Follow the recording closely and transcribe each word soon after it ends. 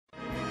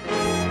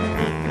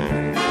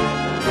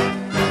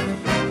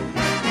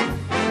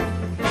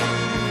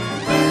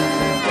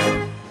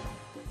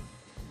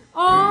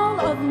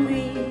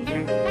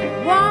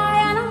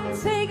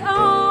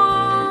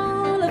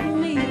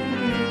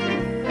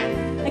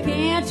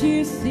Can't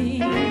you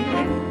see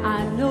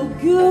I'm no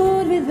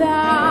good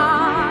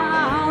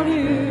without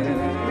you?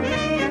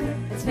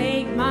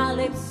 Take my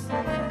lips,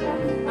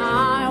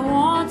 I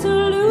want to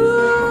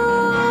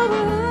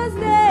lose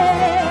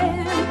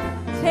them.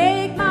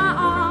 Take my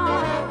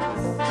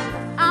arms,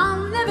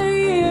 I'll never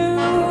use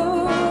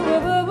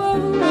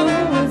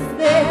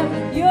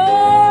them.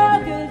 Your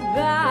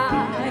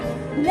goodbye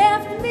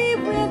left me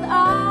with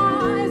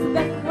eyes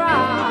that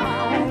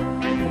cry.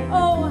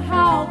 Oh,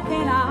 how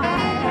can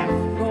I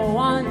go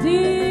on,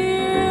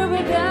 dear,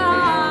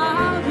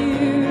 without you?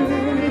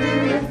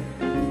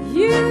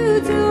 You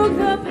took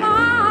the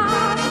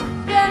part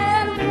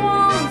that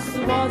once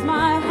was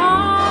my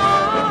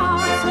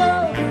heart, so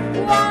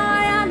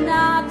why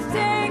not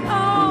take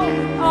all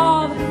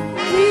of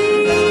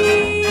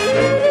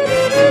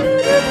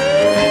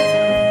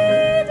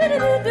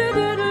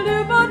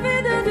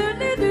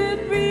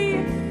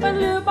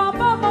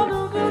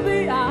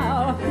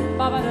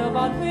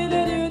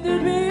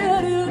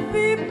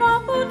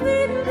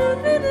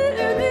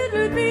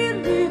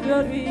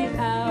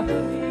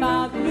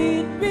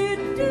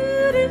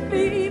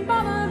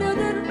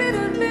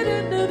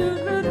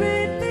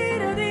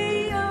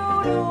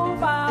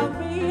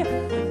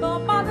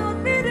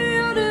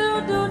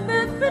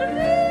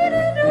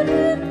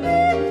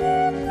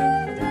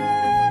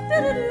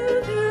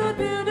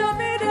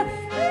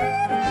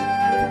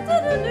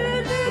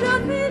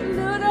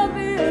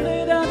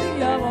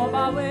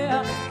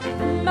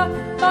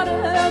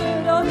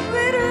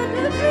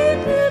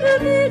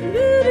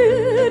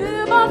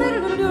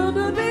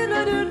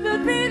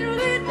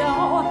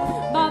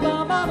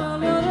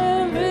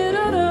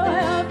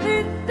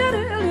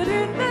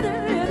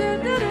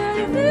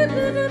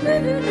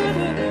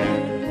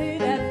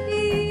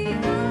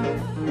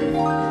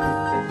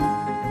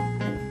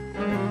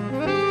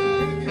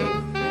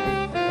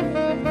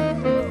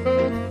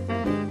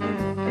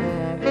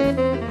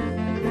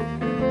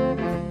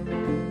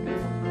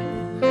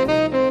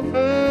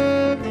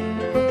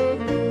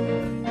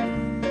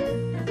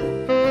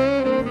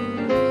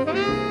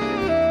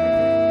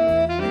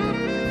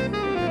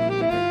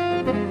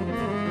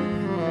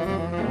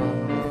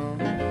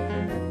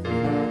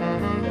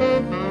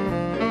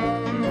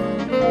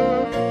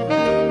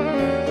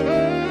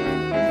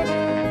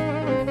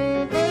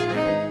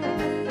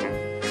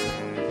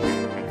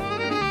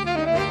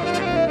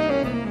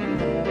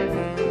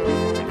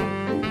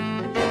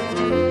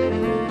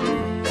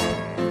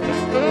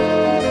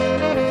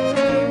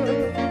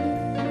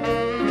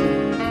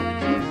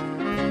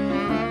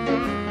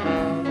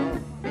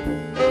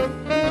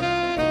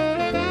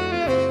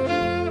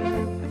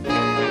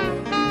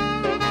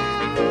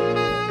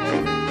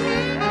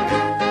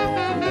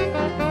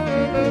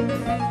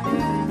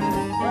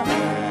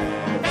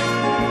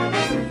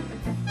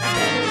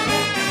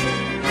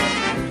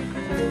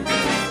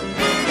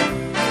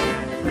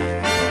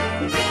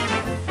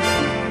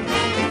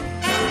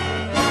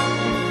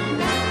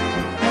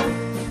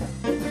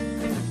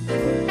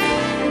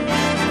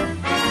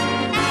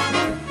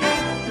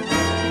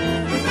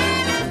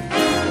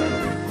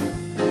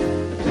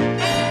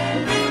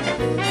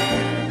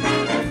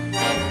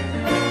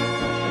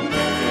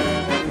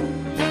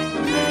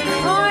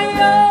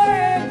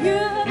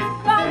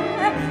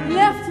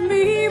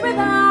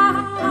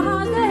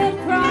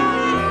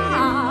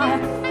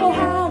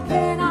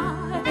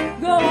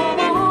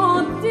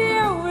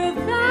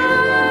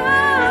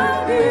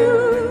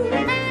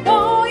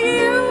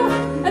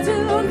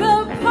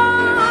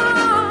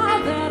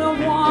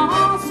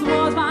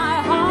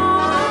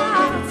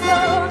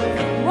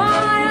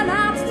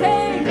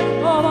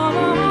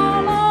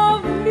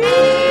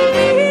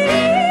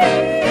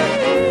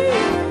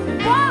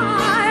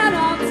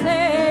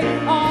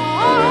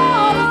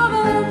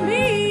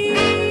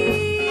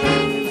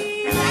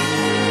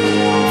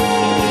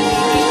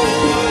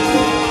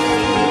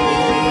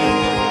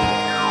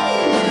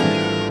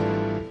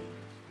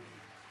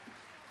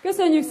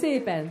Köszönjük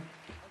szépen!